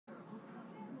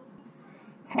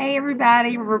Hey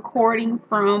everybody, recording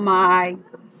from my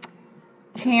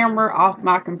camera off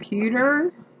my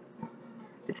computer.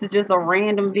 This is just a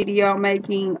random video I'm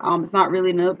making. It's not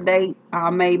really an update. I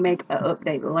may make an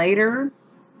update later.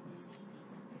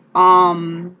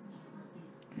 Um,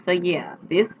 so yeah,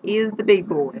 this is the big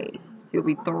boy. He'll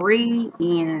be 3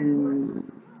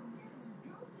 in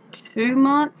 2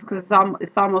 months because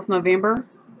it's almost November.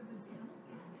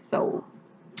 So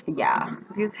yeah,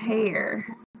 his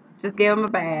hair. Just gave him a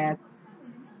bath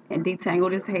and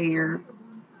detangled his hair.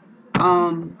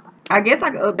 Um, I guess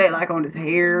I could update like on his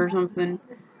hair or something.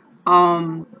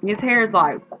 His hair is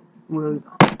like, well,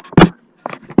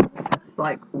 it's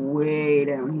like way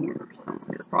down here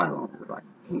somewhere. Probably longer, like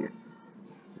here.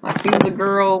 Like if he was a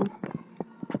girl,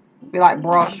 be like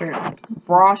bra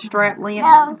strap length.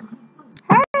 No.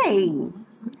 Hey,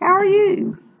 how are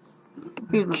you?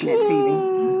 He was looking at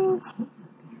TV.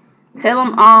 Tell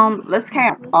him, let's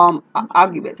count. I'll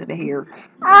give it to the hair.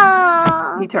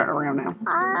 He turned around now.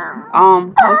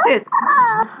 What's this?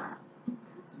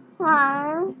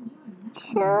 1,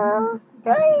 2,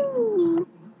 3.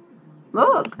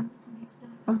 Look,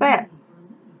 what's that?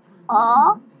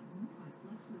 4,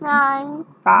 9,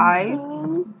 5,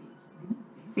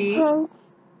 8, 6,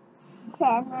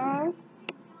 7,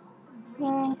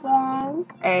 8,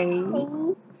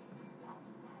 8.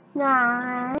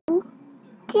 9,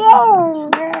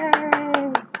 10.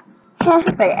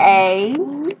 Say A,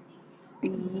 B,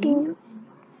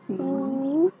 C,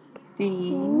 D,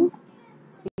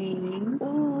 E,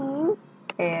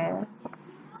 F,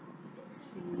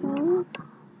 G,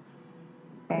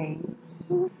 H,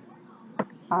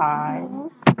 I,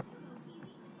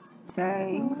 J.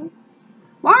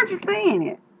 Why aren't you saying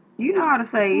it? You know how to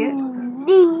say it.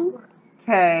 D,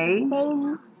 K,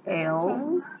 A,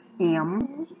 L,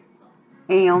 M,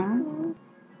 M,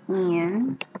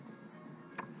 N.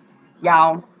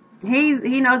 Y'all,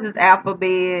 he knows his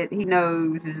alphabet. He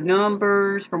knows his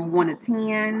numbers from 1 to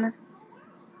 10.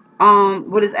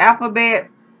 With his alphabet,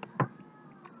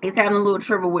 he's having a little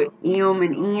trouble with M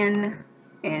and N,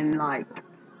 and like,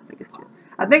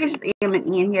 I think it's just M and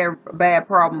N. He had a bad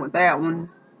problem with that one,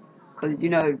 cause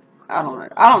I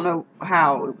don't know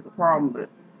how it was a problem, but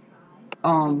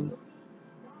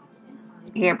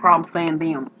he had problems saying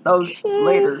those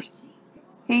letters.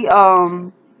 He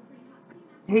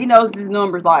he knows his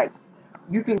numbers, like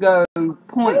you can go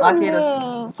point like at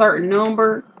a certain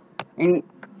number, and he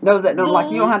knows that number.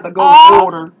 Like you don't have to go in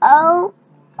order.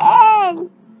 O-N.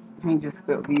 He just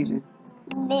spelled vision.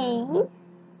 B.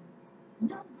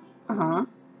 Uh-Huh.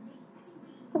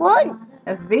 What?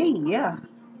 That's V, yeah.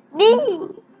 B.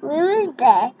 Where is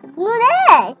that? What is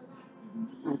that?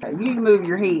 Okay, you move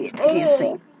your head. I can't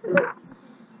see.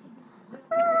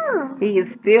 He is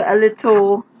still a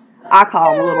little, I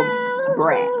call him a little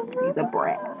brat. He's a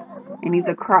brat. And he's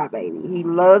a crybaby. He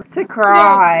loves to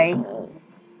cry.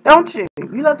 Don't you?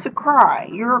 You love to cry.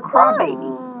 You're a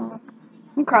crybaby.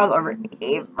 He cries over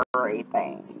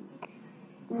everything.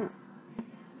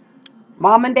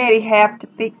 Mom and Daddy have to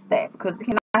fix that because he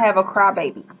cannot have a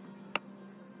crybaby.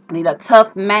 I need a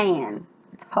tough man.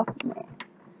 Tough man.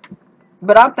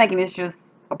 But I'm thinking it's just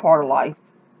a part of life.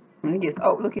 When he gets,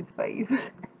 oh, look at his face.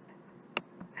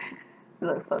 He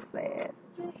looks so sad.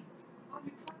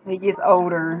 When he gets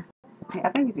older, I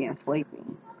think he's getting sleepy.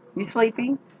 You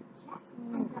sleepy?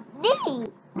 D.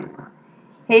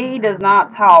 He does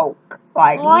not talk.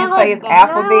 Like, he can say his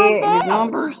alphabet and his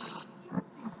numbers.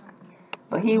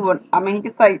 But he would, I mean, he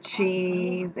can say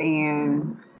cheese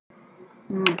and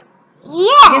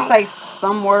he can say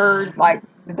some words like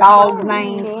the dog's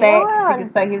name, Stacks. He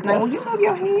can say his name. Will you move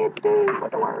your head, dude?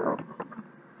 What the world?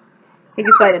 He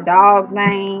can say the dog's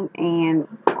name and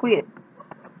quit.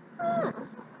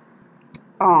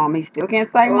 He still can't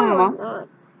say mama.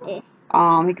 He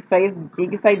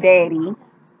can say daddy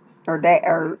or dad,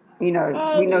 or we know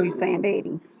he's saying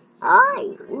daddy.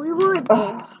 We would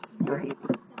this.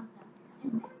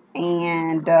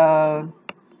 And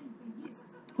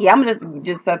yeah, I'm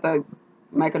just have to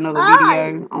make another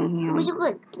video on him.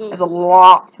 There's a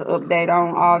lot to update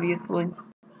on, obviously.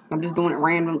 I'm just doing it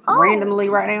randomly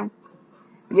right now.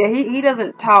 Yeah, he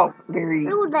doesn't talk very.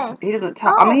 He doesn't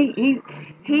talk. I mean, he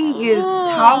is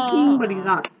talking, but he's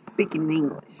not speaking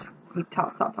English. He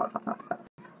talk.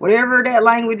 Whatever that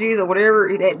language is, or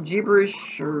whatever that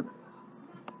gibberish, or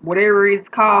whatever it's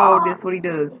called, that's what he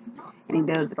does, and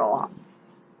he does it a lot.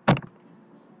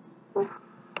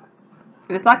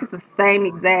 It's like it's the same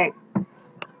exact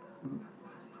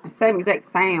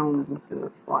sounds and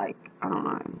stuff. Like, I don't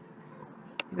know.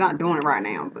 He's not doing it right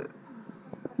now, but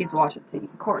he's watching TV,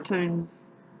 cartoons.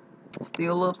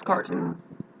 Still loves cartoons.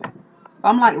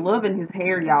 I'm like loving his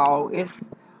hair, y'all. His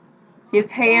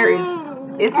hair is,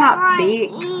 it's not thick,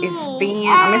 it's thin.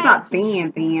 I mean, it's not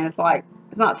thin. It's like,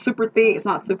 it's not super thick, it's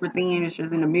not super thin. It's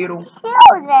just in the middle.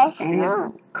 And his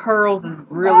curls is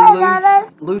really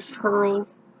loose curls.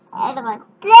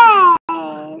 Yeah.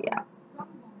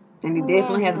 And he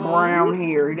definitely has brown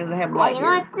hair. He doesn't have black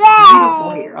hair.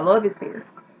 Beautiful hair. I love his hair.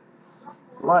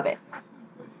 Love it.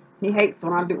 He hates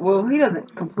when I do, well, he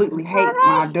doesn't completely hate when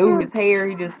I do his hair.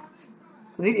 He just,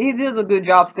 he does a good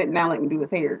job sitting down letting me do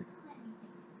his hair.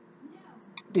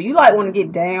 Do you like want to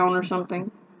get down or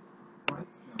something?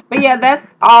 But yeah, that's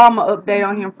all I'm going to update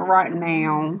on him for right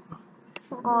now.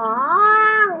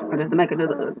 Or just to make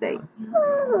another update.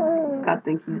 I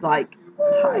think he's like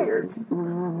tired.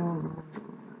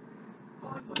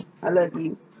 I love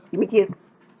you. Give me a kiss.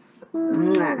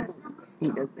 Mwah. He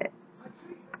does that.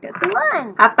 Come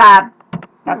on. High five.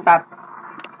 High five.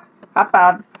 High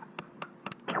five.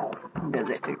 He does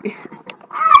that too.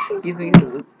 Gives me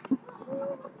hugs.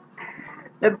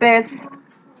 The best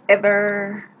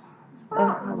ever.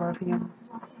 Oh, I love him.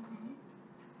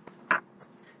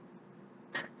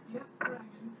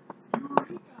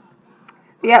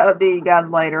 Yeah, I'll update you guys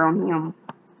later on him.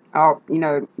 I'll,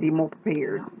 be more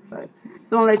prepared. So,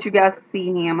 just want to let you guys see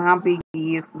him, how big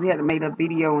he is. We haven't made a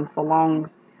video in so long.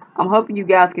 I'm hoping you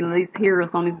guys can at least hear us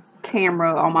on this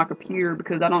camera on my computer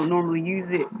because I don't normally use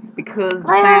it because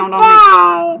the sound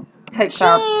on it takes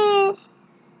our.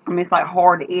 I mean, it's like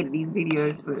hard to edit these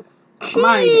videos, but I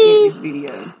might even edit this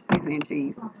video. He's saying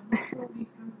cheese.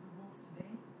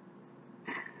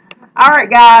 Alright,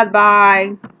 guys,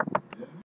 bye.